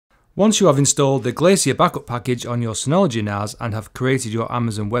Once you have installed the Glacier backup package on your Synology NAS and have created your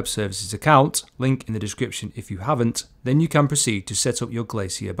Amazon Web Services account, link in the description if you haven't, then you can proceed to set up your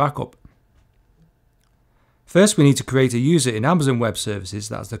Glacier backup. First, we need to create a user in Amazon Web Services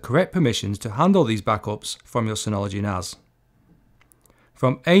that has the correct permissions to handle these backups from your Synology NAS.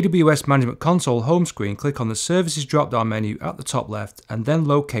 From AWS Management Console home screen, click on the Services drop-down menu at the top left and then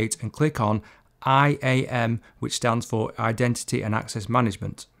locate and click on IAM, which stands for Identity and Access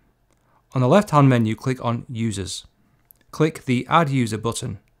Management. On the left-hand menu, click on Users. Click the Add User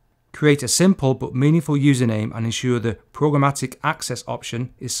button. Create a simple but meaningful username and ensure the Programmatic Access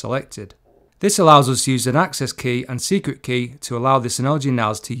option is selected. This allows us to use an access key and secret key to allow the Synology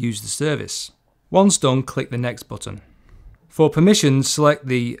NAS to use the service. Once done, click the Next button. For permissions, select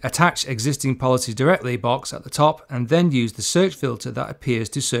the Attach Existing Policies Directly box at the top and then use the search filter that appears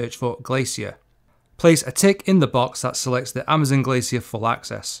to search for Glacier. Place a tick in the box that selects the Amazon Glacier Full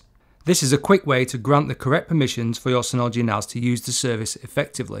Access. This is a quick way to grant the correct permissions for your Synology NAS to use the service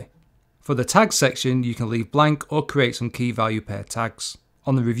effectively. For the tags section, you can leave blank or create some key value pair tags.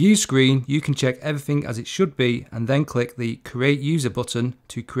 On the review screen, you can check everything as it should be and then click the Create User button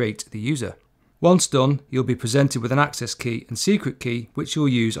to create the user. Once done, you'll be presented with an access key and secret key which you'll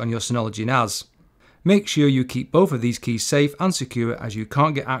use on your Synology NAS. Make sure you keep both of these keys safe and secure, as you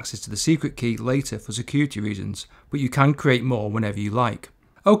can't get access to the secret key later for security reasons, but you can create more whenever you like.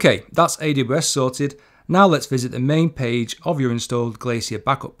 Okay, that's AWS sorted. Now let's visit the main page of your installed Glacier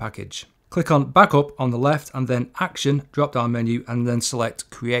backup package. Click on Backup on the left and then Action drop-down menu and then select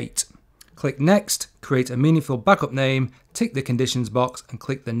Create. Click Next, create a meaningful backup name, tick the conditions box and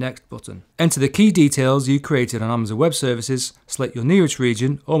click the Next button. Enter the key details you created on Amazon Web Services, select your nearest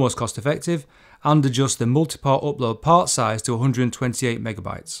region, almost cost effective, and adjust the multi-part upload part size to 128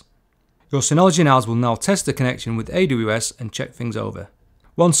 megabytes. Your Synology NAS will now test the connection with AWS and check things over.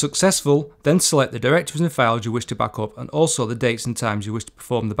 Once successful, then select the directories and files you wish to backup and also the dates and times you wish to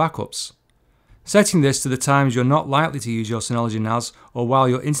perform the backups. Setting this to the times you're not likely to use your Synology NAS or while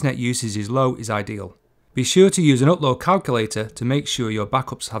your internet usage is low is ideal. Be sure to use an upload calculator to make sure your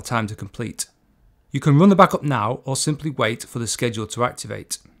backups have time to complete. You can run the backup now or simply wait for the schedule to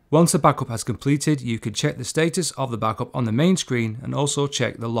activate. Once the backup has completed, you can check the status of the backup on the main screen and also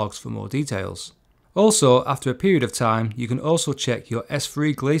check the logs for more details. Also, after a period of time, you can also check your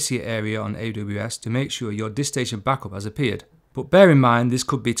S3 Glacier area on AWS to make sure your disk station backup has appeared. But bear in mind, this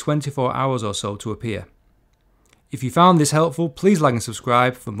could be 24 hours or so to appear. If you found this helpful, please like and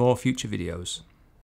subscribe for more future videos.